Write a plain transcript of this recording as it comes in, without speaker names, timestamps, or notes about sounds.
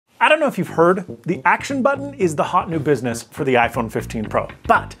I don't know if you've heard, the action button is the hot new business for the iPhone 15 Pro,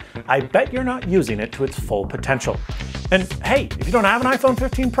 but I bet you're not using it to its full potential. And hey, if you don't have an iPhone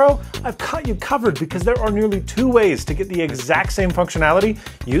 15 Pro, I've got you covered because there are nearly 2 ways to get the exact same functionality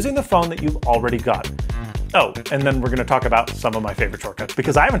using the phone that you've already got. Oh, and then we're going to talk about some of my favorite shortcuts,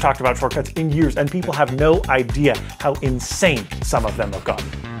 because I haven't talked about shortcuts in years and people have no idea how insane some of them have gotten.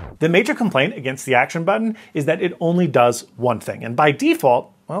 The major complaint against the action button is that it only does one thing, and by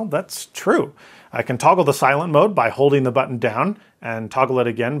default, well, that's true. I can toggle the silent mode by holding the button down and toggle it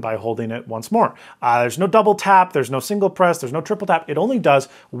again by holding it once more. There's no double tap, there's no single press, there's no triple tap. It only does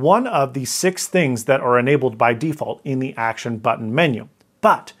one of the 6 things that are enabled by default in the action button menu.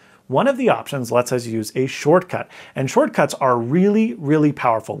 But one of the options lets us use a shortcut, and shortcuts are really, really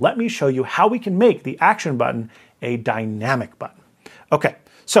powerful. Let me show you how we can make the action button a dynamic button. Okay,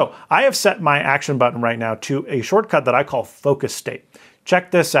 so I have set my action button right now to a shortcut that I call focus state.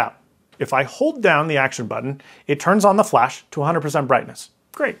 Check this out. If I hold down the action button, it turns on the flash to 100% brightness.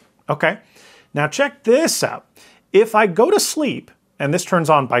 Great, okay. Now check this out. If I go to sleep, and this turns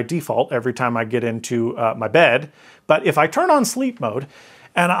on by default every time I get into my bed, but if I turn on sleep mode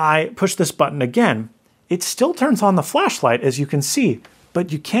and I push this button again, it still turns on the flashlight, as you can see,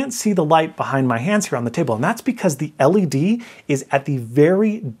 but you can't see the light behind my hands here on the table, and that's because the LED is at the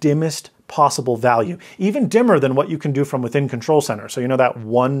very dimmest possible value, even dimmer than what you can do from within Control Center. So you know that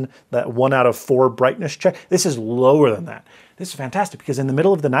one out of 4 brightness check? This is lower than that. This is fantastic because in the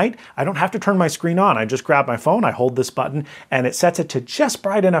middle of the night, I don't have to turn my screen on. I just grab my phone, I hold this button, and it sets it to just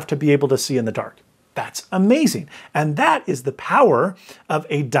bright enough to be able to see in the dark. That's amazing. And that is the power of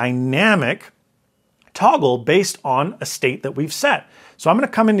a dynamic toggle based on a state that we've set. So I'm going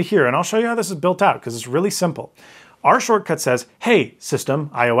to come into here and I'll show you how this is built out because it's really simple. Our shortcut says, hey, system,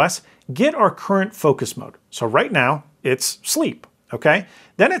 iOS, get our current focus mode. So right now it's sleep, okay?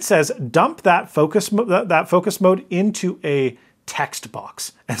 Then it says dump that focus mode into a text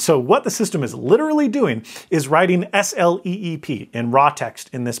box. And so what the system is literally doing is writing SLEEP in raw text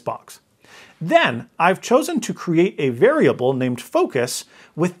in this box. Then I've chosen to create a variable named focus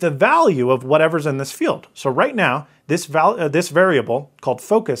with the value of whatever's in this field. So right now, this variable called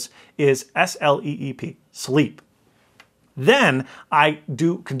focus is SLEEP, sleep. Then I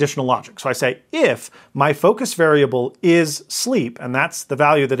do conditional logic. So I say, if my focus variable is sleep, and that's the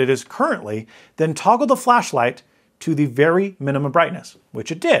value that it is currently, then toggle the flashlight to the very minimum brightness,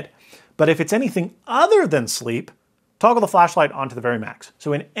 which it did. But if it's anything other than sleep, toggle the flashlight onto the very max.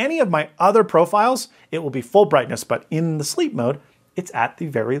 So in any of my other profiles, it will be full brightness, but in the sleep mode, it's at the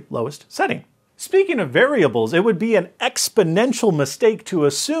very lowest setting. Speaking of variables, it would be an exponential mistake to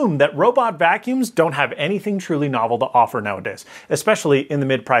assume that robot vacuums don't have anything truly novel to offer nowadays, especially in the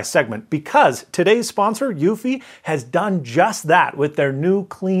mid-price segment, because today's sponsor, Eufy, has done just that with their new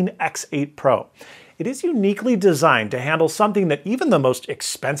Clean X8 Pro. It is uniquely designed to handle something that even the most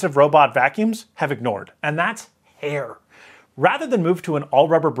expensive robot vacuums have ignored, and that's hair. Rather than move to an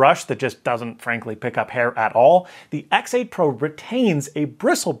all-rubber brush that just doesn't, frankly, pick up hair at all, the X8 Pro retains a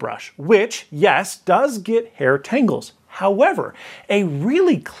bristle brush, which, yes, does get hair tangles. However, a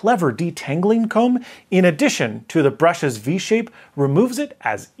really clever detangling comb, in addition to the brush's V-shape, removes it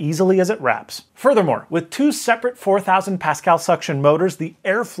as easily as it wraps. Furthermore, with 2 separate 4,000 Pascal suction motors, the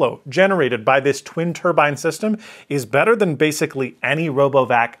airflow generated by this twin turbine system is better than basically any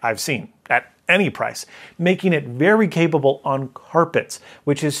RoboVac I've seen, at any price, making it very capable on carpets,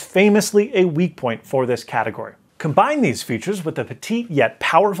 which is famously a weak point for this category. Combine these features with a petite yet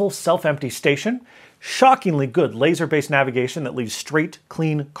powerful self-empty station, shockingly good laser-based navigation that leaves straight,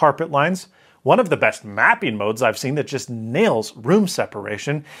 clean carpet lines, one of the best mapping modes I've seen that just nails room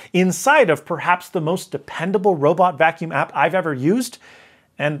separation, inside of perhaps the most dependable robot vacuum app I've ever used,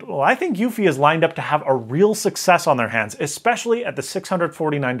 and well, I think Eufy is lined up to have a real success on their hands, especially at the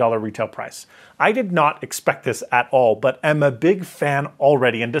 $649 retail price. I did not expect this at all, but am a big fan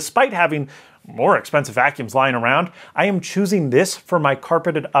already, and despite having more expensive vacuums lying around, I am choosing this for my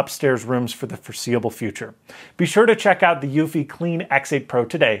carpeted upstairs rooms for the foreseeable future. Be sure to check out the Eufy Clean X8 Pro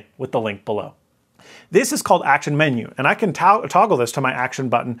today with the link below. This is called Action Menu, and I can toggle this to my action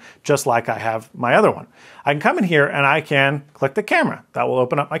button just like I have my other one. I can come in here and I can click the camera. That will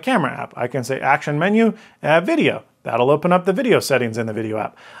open up my camera app. I can say Action Menu, Video. That'll open up the video settings in the video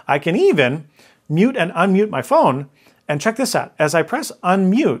app. I can even mute and unmute my phone, and check this out. As I press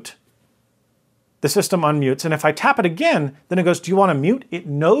unmute, the system unmutes, and if I tap it again, then it goes, do you want to mute? It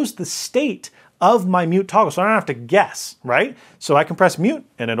knows the state of my mute toggle, so I don't have to guess, right? So I can press mute,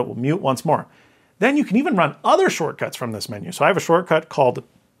 and it will mute once more. Then you can even run other shortcuts from this menu. So I have a shortcut called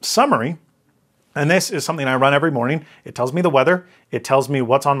Summary, And this is something I run every morning. It tells me the weather, it tells me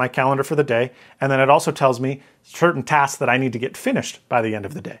what's on my calendar for the day, and then it also tells me certain tasks that I need to get finished by the end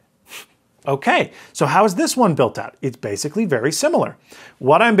of the day. Okay, so how is this one built out? It's basically very similar.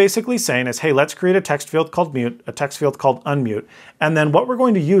 What I'm basically saying is, hey, let's create a text field called mute, a text field called unmute, and then what we're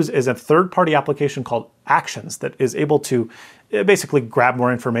going to use is a third-party application called actions that is able to basically grab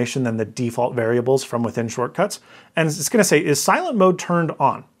more information than the default variables from within shortcuts. And it's going to say, is silent mode turned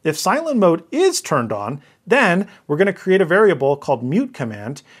on? If silent mode is turned on, then we're going to create a variable called mute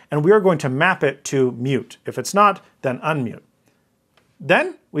command, and we are going to map it to mute. If it's not, then unmute.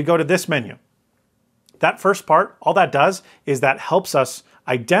 Then we go to this menu. That first part, all that does is that helps us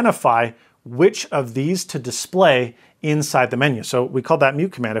identify which of these to display inside the menu. So we call that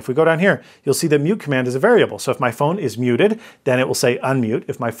mute command. If we go down here, you'll see that mute command is a variable. So if my phone is muted, then it will say unmute.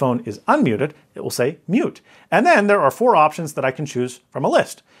 If my phone is unmuted, it will say mute. And then there are 4 options that I can choose from a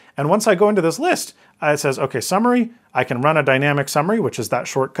list. And once I go into this list, it says, okay, summary. I can run a dynamic summary, which is that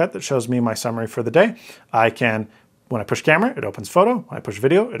shortcut that shows me my summary for the day. I can, when I push camera, it opens photo. When I push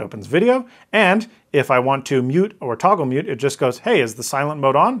video, it opens video. And if I want to mute or toggle mute, it just goes, hey, is the silent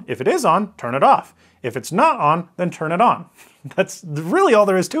mode on? If it is on, turn it off. If it's not on, then turn it on. That's really all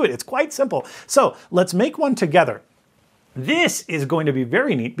there is to it. It's quite simple. So let's make one together. This is going to be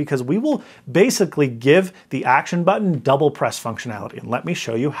very neat because we will basically give the action button double press functionality. And let me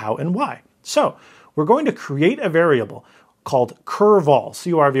show you how and why. So we're going to create a variable called curvol,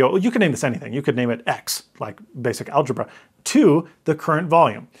 C-U-R-V-O. You can name this anything. You could name it X, like basic algebra, to the current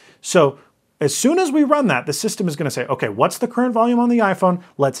volume. So as soon as we run that, the system is going to say, okay, what's the current volume on the iPhone?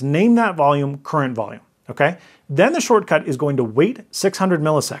 Let's name that volume current volume, okay? Then the shortcut is going to wait 600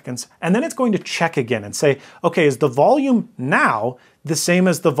 milliseconds, and then it's going to check again and say, okay, is the volume now the same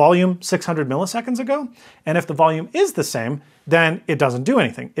as the volume 600 milliseconds ago? And if the volume is the same, then it doesn't do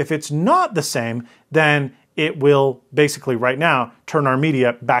anything. If it's not the same, then it will basically right now turn our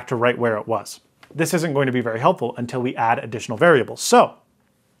media back to right where it was. This isn't going to be very helpful until we add additional variables. So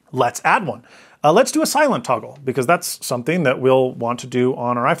let's add one. Let's do a silent toggle because that's something that we'll want to do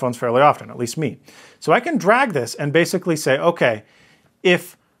on our iPhones fairly often, at least me. So I can drag this and basically say, okay,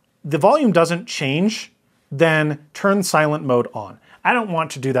 if the volume doesn't change, then turn silent mode on. I don't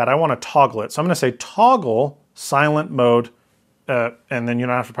want to do that. I want to toggle it. So I'm going to say toggle silent mode, and then you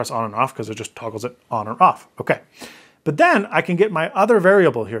don't have to press on and off because it just toggles it on or off. Okay. But then I can get my other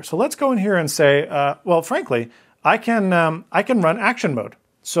variable here. So let's go in here and say, well, frankly, I can run action mode.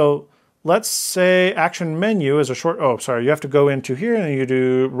 So let's say action menu is a you have to go into here and you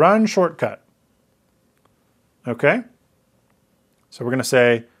do run shortcut. Okay. So we're going to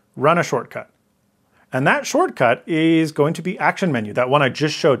say run a shortcut. And that shortcut is going to be action menu, that one I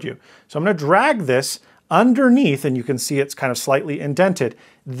just showed you. So I'm going to drag this underneath, and you can see it's kind of slightly indented,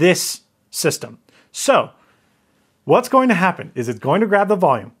 this system. So what's going to happen is it's going to grab the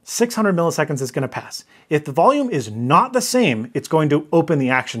volume. 600 milliseconds is going to pass. If the volume is not the same, it's going to open the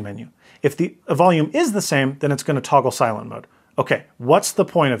action menu. If the volume is the same, then it's going to toggle silent mode. Okay, what's the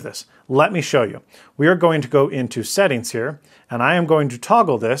point of this? Let me show you. We are going to go into settings here, and I am going to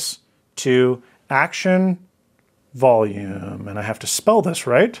toggle this to action volume. And I have to spell this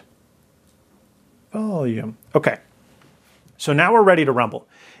right. Volume. Okay, so now we're ready to rumble.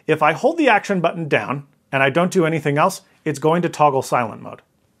 If I hold the action button down and I don't do anything else, it's going to toggle silent mode.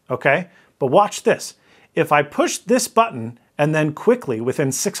 Okay, but watch this. If I push this button and then quickly,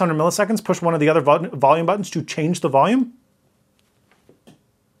 within 600 milliseconds, push one of the other volume buttons to change the volume,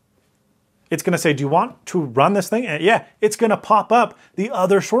 it's going to say, do you want to run this thing? And yeah, it's going to pop up the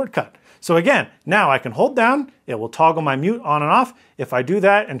other shortcut. So again, now I can hold down, it will toggle my mute on and off. If I do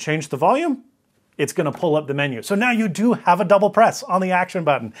that and change the volume, it's going to pull up the menu. So now you do have a double press on the action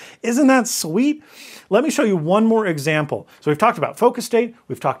button. Isn't that sweet? Let me show you one more example. So we've talked about focus state,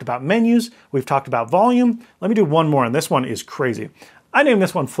 we've talked about menus, we've talked about volume. Let me do one more, and this one is crazy. I named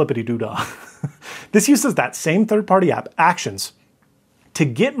this one Flippity Doodah. This uses that same third-party app, Actions, to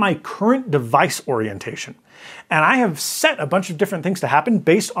get my current device orientation. And I have set a bunch of different things to happen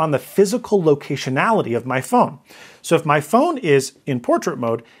based on the physical locationality of my phone. So if my phone is in portrait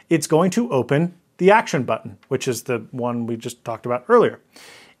mode, it's going to open the action button, which is the one we just talked about earlier.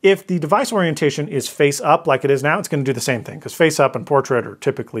 If the device orientation is face up like it is now, it's going to do the same thing because face up and portrait are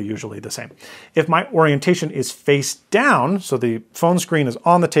typically usually the same. If my orientation is face down, so the phone screen is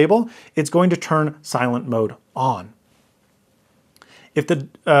on the table, it's going to turn silent mode on. If the,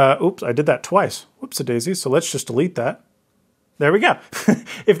 oops, I did that twice. Whoops-a-daisy, so let's just delete that. There we go.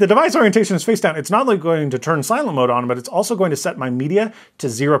 If the device orientation is face down, it's not only going to turn silent mode on, but it's also going to set my media to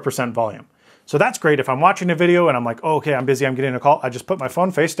 0% volume. So that's great. If I'm watching a video and I'm like, oh, okay, I'm busy, I'm getting a call, I just put my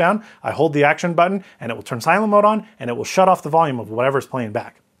phone face down, I hold the action button, and it will turn silent mode on, and it will shut off the volume of whatever's playing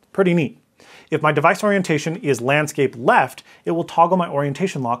back. Pretty neat. If my device orientation is landscape left, it will toggle my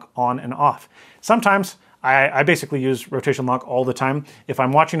orientation lock on and off. Sometimes I basically use rotation lock all the time. If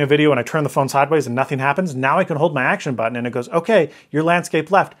I'm watching a video and I turn the phone sideways and nothing happens, now I can hold my action button and it goes, okay, you're landscape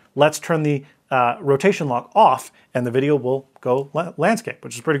left. Let's turn the rotation lock off and the video will go landscape,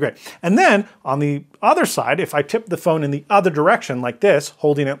 which is pretty great. And then on the other side, if I tip the phone in the other direction like this,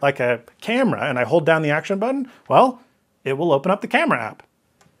 holding it like a camera, and I hold down the action button, well, it will open up the camera app.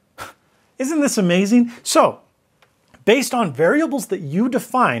 Isn't this amazing? So, based on variables that you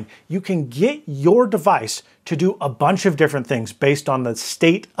define, you can get your device to do a bunch of different things based on the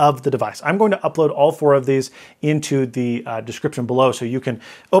state of the device. I'm going to upload all 4 of these into the description below, so you can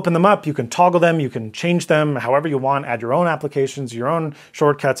open them up, you can toggle them, you can change them however you want, add your own applications, your own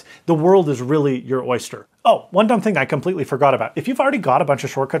shortcuts. The world is really your oyster. Oh, one dumb thing I completely forgot about. If you've already got a bunch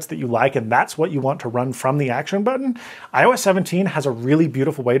of shortcuts that you like and that's what you want to run from the action button, iOS 17 has a really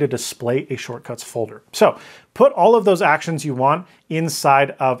beautiful way to display a shortcuts folder. So put all of those actions you want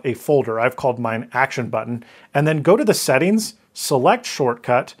inside of a folder. I've called mine action button, and then go to the settings, select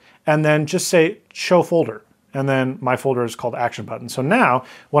shortcut, and then just say show folder. And then my folder is called action button. So now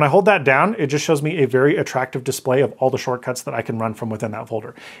when I hold that down, it just shows me a very attractive display of all the shortcuts that I can run from within that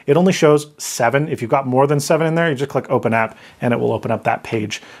folder. It only shows 7. If you've got more than 7 in there, you just click open app and it will open up that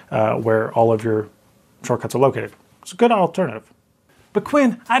page where all of your shortcuts are located. It's a good alternative. But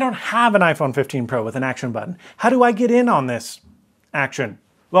Quinn, I don't have an iPhone 15 Pro with an action button. How do I get in on this action?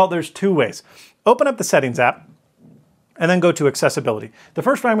 Well, there's 2 ways. Open up the settings app, and then go to accessibility. The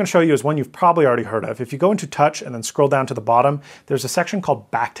first one I'm going to show you is one you've probably already heard of. If you go into touch and then scroll down to the bottom, there's a section called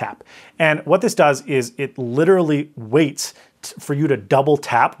back tap. And what this does is it literally waits for you to double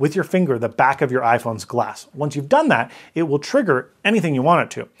tap with your finger the back of your iPhone's glass. Once you've done that, it will trigger anything you want it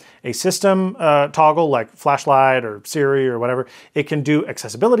to. A system toggle like flashlight or Siri or whatever. It can do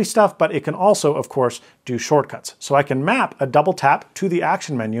accessibility stuff, but it can also, of course, do shortcuts. So I can map a double tap to the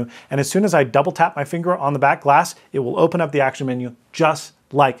action menu, and as soon as I double tap my finger on the back glass, it will open up the action menu just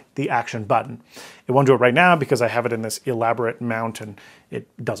like the action button. It won't do it right now because I have it in this elaborate mount and it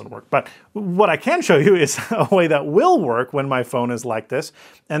doesn't work. But what I can show you is a way that will work when my phone is like this,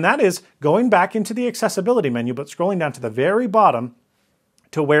 and that is going back into the accessibility menu, but scrolling down to the very bottom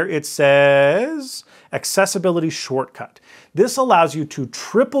to where it says accessibility shortcut. This allows you to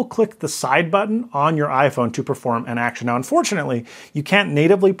triple click the side button on your iPhone to perform an action. Now, unfortunately, you can't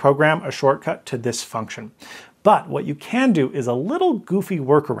natively program a shortcut to this function. But what you can do is a little goofy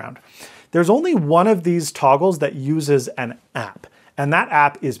workaround. There's only one of these toggles that uses an app, and that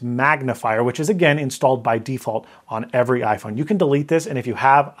app is Magnifier, which is again installed by default on every iPhone. You can delete this, and if you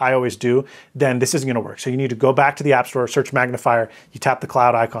have, I always do, then this isn't gonna work. So you need to go back to the App Store, search Magnifier, you tap the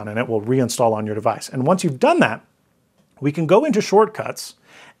cloud icon, and it will reinstall on your device. And once you've done that, we can go into shortcuts,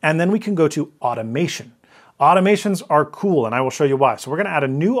 and then we can go to automation. Automations are cool, and I will show you why. So we're gonna add a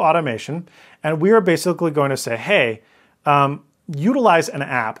new automation, and we are basically going to say, hey, utilize an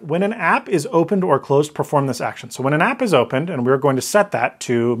app. When an app is opened or closed, perform this action. So when an app is opened, and we're going to set that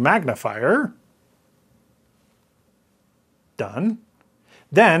to Magnifier, done.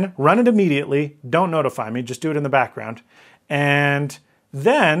 Then run it immediately, don't notify me, just do it in the background. And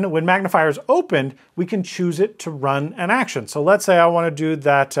then when Magnifier is opened, we can choose it to run an action. So let's say I wanna do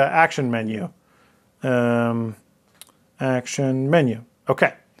that action menu. Action menu.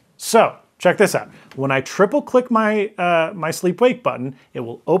 Okay, so check this out. When I triple click my, my sleep wake button, it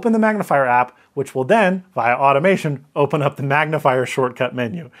will open the Magnifier app, which will then, via automation, open up the Magnifier shortcut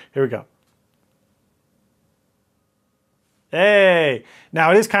menu. Here we go. Hey!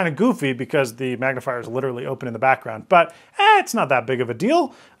 Now it is kind of goofy because the magnifier is literally open in the background, but it's not that big of a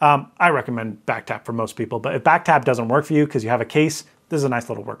deal. I recommend backtap for most people, but if backtap doesn't work for you because you have a case, this is a nice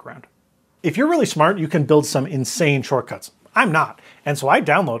little workaround. If you're really smart, you can build some insane shortcuts. I'm not, and so I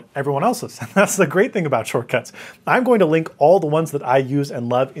download everyone else's. That's the great thing about shortcuts. I'm going to link all the ones that I use and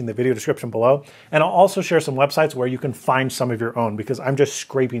love in the video description below, and I'll also share some websites where you can find some of your own because I'm just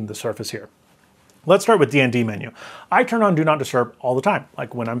scraping the surface here. Let's start with DND menu. I turn on Do Not Disturb all the time,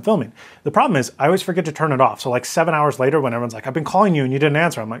 like when I'm filming. The problem is I always forget to turn it off. So like 7 hours later when everyone's like, I've been calling you and you didn't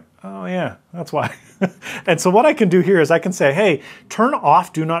answer, I'm like, oh yeah, that's why. And so what I can do here is I can say, hey, turn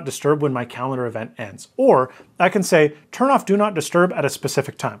off Do Not Disturb when my calendar event ends. Or I can say, turn off Do Not Disturb at a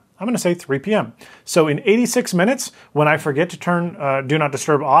specific time. I'm gonna say 3 p.m. So in 86 minutes, when I forget to turn Do Not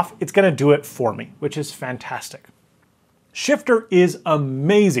Disturb off, it's gonna do it for me, which is fantastic. Shifter is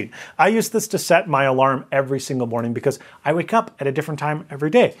amazing. I use this to set my alarm every single morning because I wake up at a different time every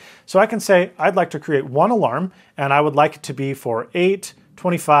day. So I can say, I'd like to create one alarm and I would like it to be for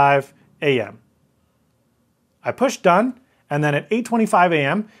 8:25 a.m. I push done, and then at 8:25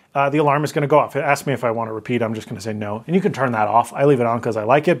 a.m., the alarm is going to go off. It asks me if I want to repeat. I'm just going to say no. And you can turn that off. I leave it on because I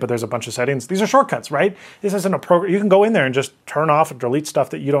like it, but there's a bunch of settings. These are shortcuts, right? This isn't a program. You can go in there and just turn off and delete stuff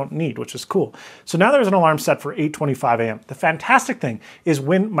that you don't need, which is cool. So now there's an alarm set for 8:25 a.m. The fantastic thing is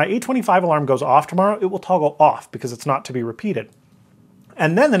when my 8:25 alarm goes off tomorrow, it will toggle off because it's not to be repeated.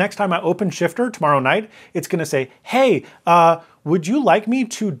 And then the next time I open Shifter tomorrow night, it's going to say, hey, would you like me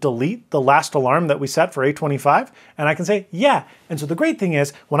to delete the last alarm that we set for 8:25? And I can say, yeah. And so the great thing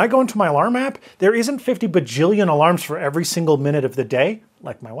is, when I go into my alarm app, there isn't 50 bajillion alarms for every single minute of the day,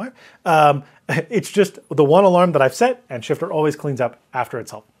 like my wife. It's just the one alarm that I've set, and Shifter always cleans up after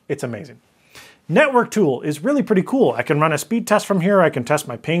itself. It's amazing. Network tool is really pretty cool. I can run a speed test from here. I can test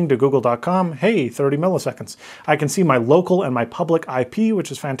my ping to google.com. Hey, 30 milliseconds. I can see my local and my public IP,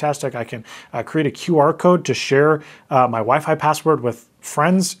 which is fantastic. I can create a QR code to share my Wi-Fi password with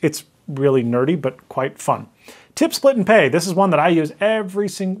friends. It's really nerdy, but quite fun. Tip, split, and pay. This is one that I use every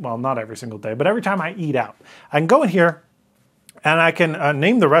single, well, not every single day, but every time I eat out. I can go in here and I can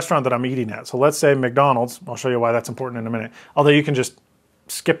name the restaurant that I'm eating at. So let's say McDonald's. I'll show you why that's important in a minute. Although you can just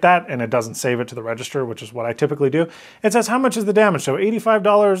skip that and it doesn't save it to the register, which is what I typically do. It says how much is the damage? So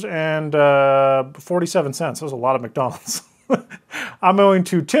 $85.47. That was a lot of McDonald's. I'm going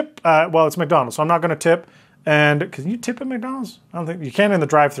to tip, well, it's McDonald's, so I'm not going to tip. And can you tip at McDonald's? I don't think you can in the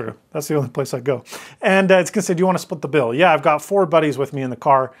drive-thru. That's the only place I go. And it's going to say, do you want to split the bill? Yeah, I've got 4 buddies with me in the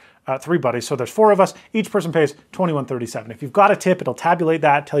car. 3 buddies, so there's 4 of us. Each person pays $21.37. If you've got a tip, it'll tabulate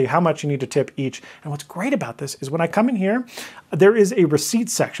that, tell you how much you need to tip each. And what's great about this is when I come in here, there is a receipt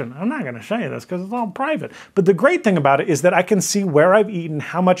section. I'm not going to show you this because it's all private. But the great thing about it is that I can see where I've eaten,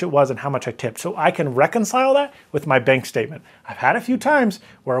 how much it was, and how much I tipped. So I can reconcile that with my bank statement. I've had a few times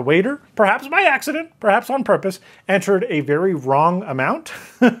where a waiter, perhaps by accident, perhaps on purpose, entered a very wrong amount.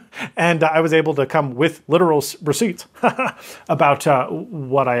 And I was able to come with literal receipts about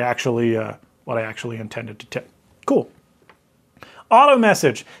what I actually intended to tip. Cool. Auto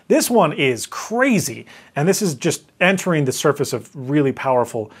message. This one is crazy, and this is just entering the surface of really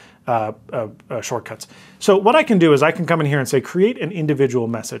powerful shortcuts. So what I can do is I can come in here and say create an individual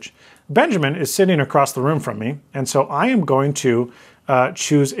message. Benjamin is sitting across the room from me, and so I am going to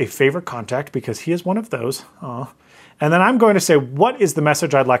choose a favorite contact because he is one of those. Aww. And then I'm going to say, what is the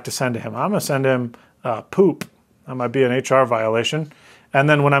message I'd like to send to him? I'm going to send him poop. That might be an HR violation. And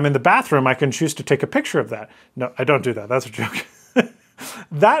then when I'm in the bathroom, I can choose to take a picture of that. No, I don't do that. That's a joke.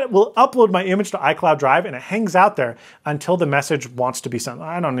 That will upload my image to iCloud Drive, and it hangs out there until the message wants to be sent.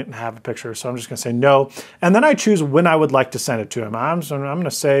 I don't even have a picture, so I'm just going to say no. And then I choose when I would like to send it to him. I'm going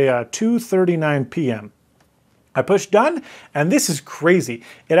to say 2:39 p.m. I push done, and this is crazy.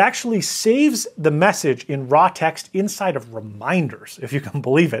 It actually saves the message in raw text inside of reminders, if you can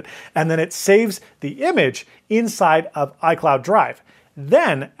believe it. And then it saves the image inside of iCloud Drive.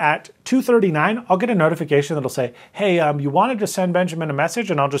 Then at 2:39, I'll get a notification that'll say, hey, you wanted to send Benjamin a message?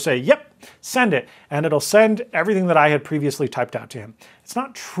 And I'll just say, yep, send it. And it'll send everything that I had previously typed out to him. It's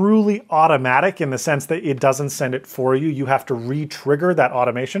not truly automatic in the sense that it doesn't send it for you. You have to re-trigger that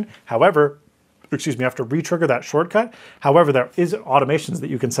automation. However, you have to re-trigger that shortcut. However, there is automations that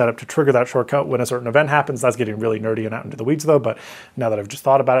you can set up to trigger that shortcut when a certain event happens. That's getting really nerdy and out into the weeds though, but now that I've just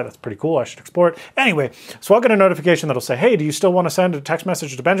thought about it, that's pretty cool. I should explore it. Anyway, so I'll get a notification that'll say, hey, do you still want to send a text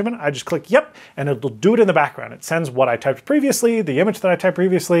message to Benjamin? I just click yep, and it'll do it in the background. It sends what I typed previously, the image that I typed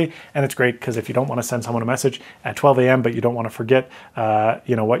previously, and it's great because if you don't want to send someone a message at 12 a.m., but you don't want to forget what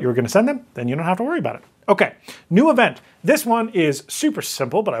you were going to send them, then you don't have to worry about it. Okay, new event. This one is super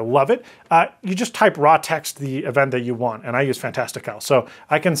simple, but I love it. You just type raw text the event that you want, and I use Fantastical. So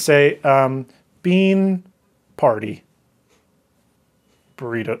I can say bean party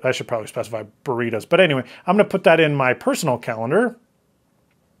burrito. I should probably specify burritos, but anyway, I'm going to put that in my personal calendar,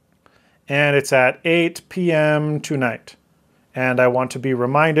 and it's at 8 p.m. tonight, and I want to be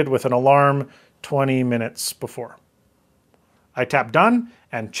reminded with an alarm 20 minutes before. I tap done,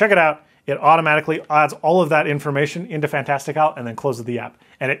 and check it out. It automatically adds all of that information into Fantastical and then closes the app.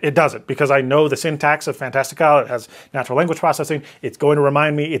 And it does it because I know the syntax of Fantastical. It has natural language processing. It's going to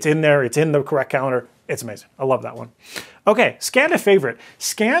remind me. It's in there. It's in the correct calendar. It's amazing. I love that one. Okay, Scan a favorite.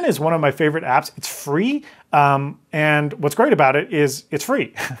 Scan is one of my favorite apps. It's free. And what's great about it is it's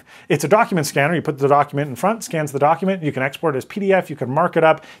free. It's a document scanner. You put the document in front, scans the document. You can export it as PDF. You can mark it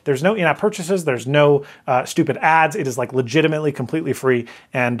up. There's no in-app purchases. There's no stupid ads. It is like legitimately completely free.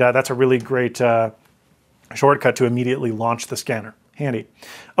 And that's a really great shortcut to immediately launch the scanner. Handy.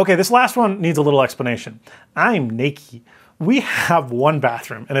 Okay, this last one needs a little explanation. I'm Nakey. We have one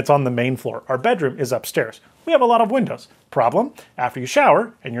bathroom and it's on the main floor. Our bedroom is upstairs. We have a lot of windows. Problem, after you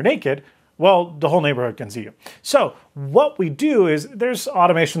shower and you're naked, well, the whole neighborhood can see you. So what we do is there's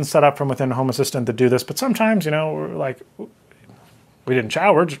automation set up from within Home Assistant to do this, but sometimes, you know, we're like, we didn't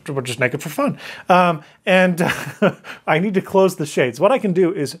shower, we're just naked for fun. I need to close the shades. What I can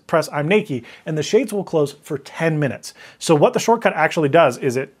do is press I'm Nakey, and the shades will close for 10 minutes. So what the shortcut actually does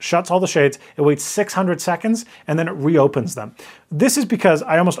is it shuts all the shades, it waits 600 seconds, and then it reopens them. This is because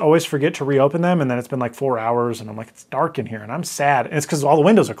I almost always forget to reopen them, and then it's been like 4 hours, and I'm like, it's dark in here, and I'm sad. And it's because all the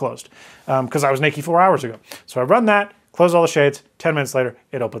windows are closed, because I was naked 4 hours ago. So I run that, close all the shades, 10 minutes later,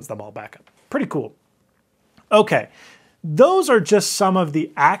 it opens them all back up. Pretty cool. Okay. Those are just some of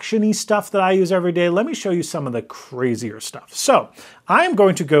the action-y stuff that I use every day. Let me show you some of the crazier stuff. So I am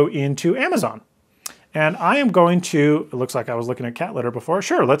going to go into Amazon and I am going to, it looks like I was looking at cat litter before.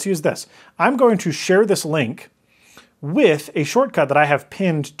 Sure, let's use this. I'm going to share this link with a shortcut that I have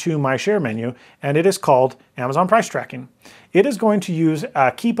pinned to my share menu, and it is called Amazon Price Tracking. It is going to use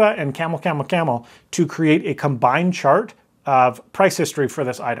Keepa and Camel to create a combined chart of price history for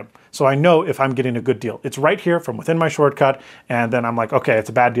this item. So I know if I'm getting a good deal. It's right here from within my shortcut, and then I'm like, okay, it's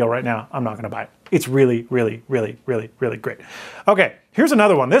a bad deal right now. I'm not gonna buy it. It's really, really, really, really, really great. Okay, here's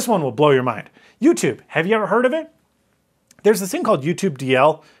another one. This one will blow your mind. YouTube, have you ever heard of it? There's this thing called YouTube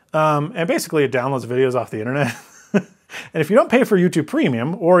DL, and basically it downloads videos off the internet. And if you don't pay for YouTube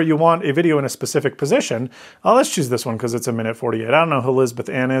Premium, or you want a video in a specific position, let's choose this one because it's 1:48. I don't know who Elizabeth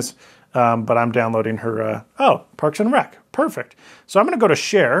Ann is, but I'm downloading her, oh, Parks and Rec. Perfect. So I'm going to go to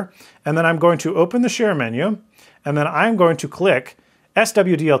Share, and then I'm going to open the Share menu, and then I'm going to click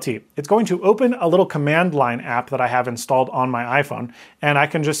SWDLT. It's going to open a little command line app that I have installed on my iPhone, and I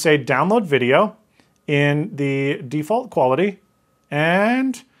can just say download video in the default quality,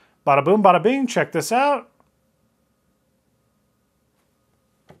 and bada boom, bada bing, check this out.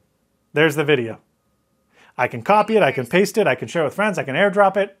 There's the video. I can copy it, I can paste it, I can share with friends, I can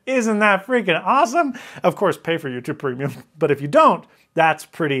airdrop it. Isn't that freaking awesome? Of course, pay for YouTube Premium, but if you don't, that's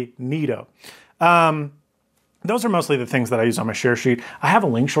pretty neato. Those are mostly the things that I use on my share sheet. I have a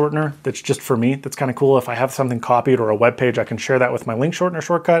link shortener that's just for me. That's kind of cool. If I have something copied or a web page, I can share that with my link shortener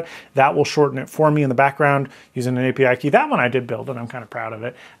shortcut. That will shorten it for me in the background using an API key. That one I did build, and I'm kind of proud of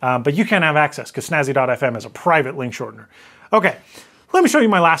it. But you can't have access because Snazzy.fm is a private link shortener. Okay. Let me show you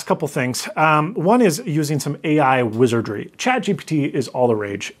my last couple things. One is using some AI wizardry. ChefGPT is all the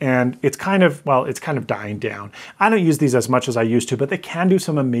rage, and it's kind of, well, it's kind of dying down. I don't use these as much as I used to, but they can do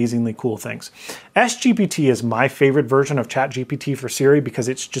some amazingly cool things. S-GPT is my favorite version of ChefGPT for Siri because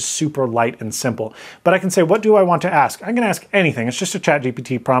it's just super light and simple. But I can say, what do I want to ask? I'm gonna ask anything. It's just a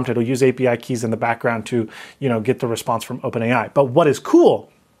ChefGPT prompt. It'll use API keys in the background to, you know, get the response from OpenAI. But what is cool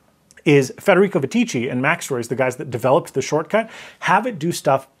is Federico Viticci and MaxStories, the guys that developed the shortcut, have it do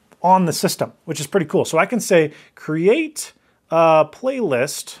stuff on the system, which is pretty cool. So I can say, create a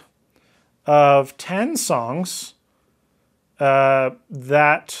playlist of 10 songs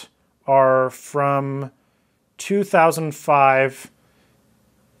that are from 2005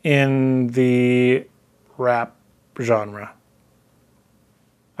 in the rap genre.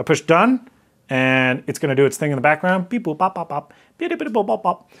 I push done, and it's gonna do its thing in the background. Beep boop bop bop bop. Beep beep bop bop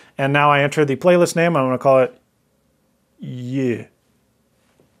bop. And now I enter the playlist name. I'm gonna call it Yeah.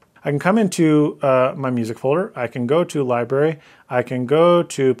 I can come into my music folder. I can go to library. I can go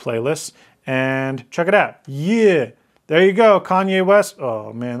to playlists and check it out. Yeah. There you go, Kanye West.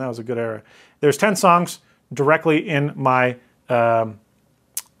 Oh man, that was a good era. There's 10 songs directly in my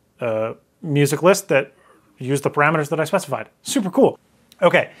music list that use the parameters that I specified. Super cool.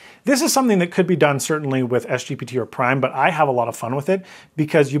 Okay, this is something that could be done certainly with SGPT or Prime, but I have a lot of fun with it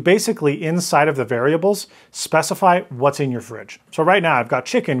because you basically, inside of the variables, specify what's in your fridge. So right now I've got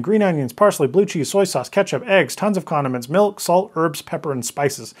chicken, green onions, parsley, blue cheese, soy sauce, ketchup, eggs, tons of condiments, milk, salt, herbs, pepper, and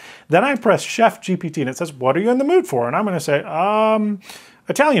spices. Then I press ChefGPT and it says, what are you in the mood for? And I'm gonna say,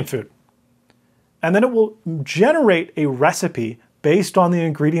 Italian food. And then it will generate a recipe based on the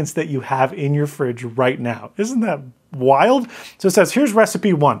ingredients that you have in your fridge right now. Isn't that wild? So it says, here's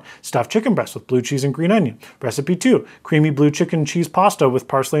recipe 1, stuffed chicken breast with blue cheese and green onion. Recipe 2, creamy blue chicken cheese pasta with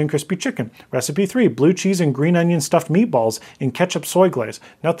parsley and crispy chicken. Recipe 3, blue cheese and green onion stuffed meatballs in ketchup soy glaze.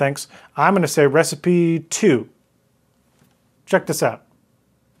 No thanks. I'm gonna say recipe 2. Check this out.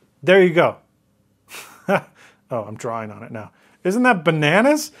 There you go. Oh, I'm drawing on it now. Isn't that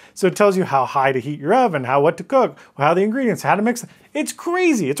bananas? So it tells you how high to heat your oven, what to cook, how the ingredients, how to mix. It's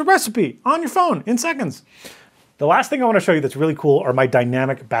crazy. It's a recipe on your phone in seconds. The last thing I want to show you that's really cool are my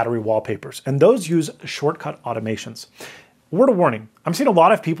dynamic battery wallpapers, and those use shortcut automations. Word of warning, I'm seeing a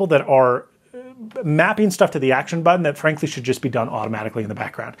lot of people that are mapping stuff to the action button that frankly should just be done automatically in the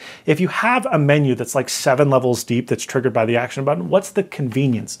background. If you have a menu that's like 7 levels deep that's triggered by the action button, what's the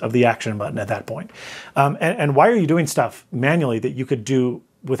convenience of the action button at that point? And why are you doing stuff manually that you could do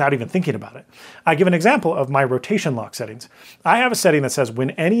without even thinking about it? I give an example of my rotation lock settings. I have a setting that says when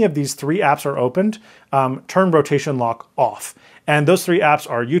any of these 3 apps are opened, turn rotation lock off. And those 3 apps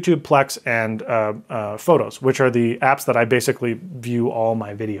are YouTube, Plex, and Photos, which are the apps that I basically view all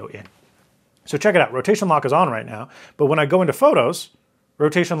my video in. So check it out, rotation lock is on right now, but when I go into Photos,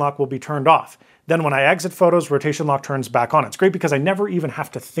 rotation lock will be turned off. Then when I exit Photos, rotation lock turns back on. It's great because I never even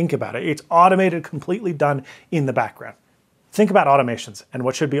have to think about it. It's automated, completely done in the background. Think about automations and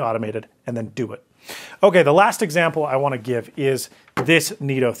what should be automated and then do it. Okay, the last example I want to give is this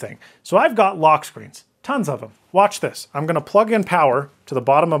neato thing. So I've got lock screens, tons of them. Watch this. I'm going to plug in power to the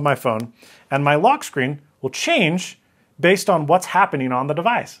bottom of my phone and my lock screen will change based on what's happening on the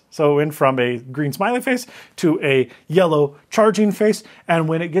device. So in from a green smiley face to a yellow charging face, and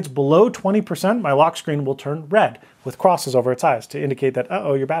when it gets below 20%, my lock screen will turn red with crosses over its eyes to indicate that,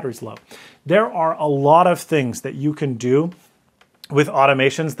 uh-oh, your battery's low. There are a lot of things that you can do with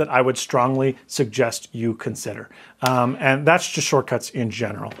automations that I would strongly suggest you consider. And that's just shortcuts in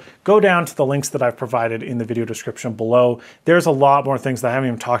general. Go down to the links that I've provided in the video description below. There's a lot more things that I haven't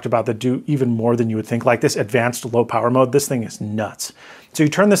even talked about that do even more than you would think, like this advanced low power mode. This thing is nuts. So you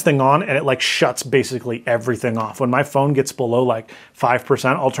turn this thing on and it like shuts basically everything off. When my phone gets below like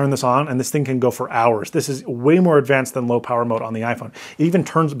 5%, I'll turn this on and this thing can go for hours. This is way more advanced than low power mode on the iPhone. It even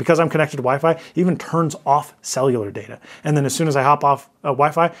turns, because I'm connected to Wi-Fi, it even turns off cellular data. And then as soon as I hop off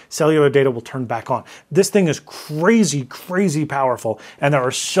Wi-Fi, cellular data will turn back on. This thing is crazy, crazy powerful. And there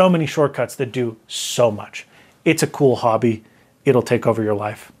are so many shortcuts that do so much. It's a cool hobby. It'll take over your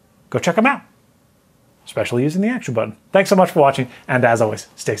life. Go check them out, especially using the action button. Thanks so much for watching, and as always,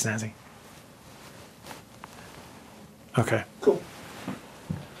 stay snazzy. Okay. Cool.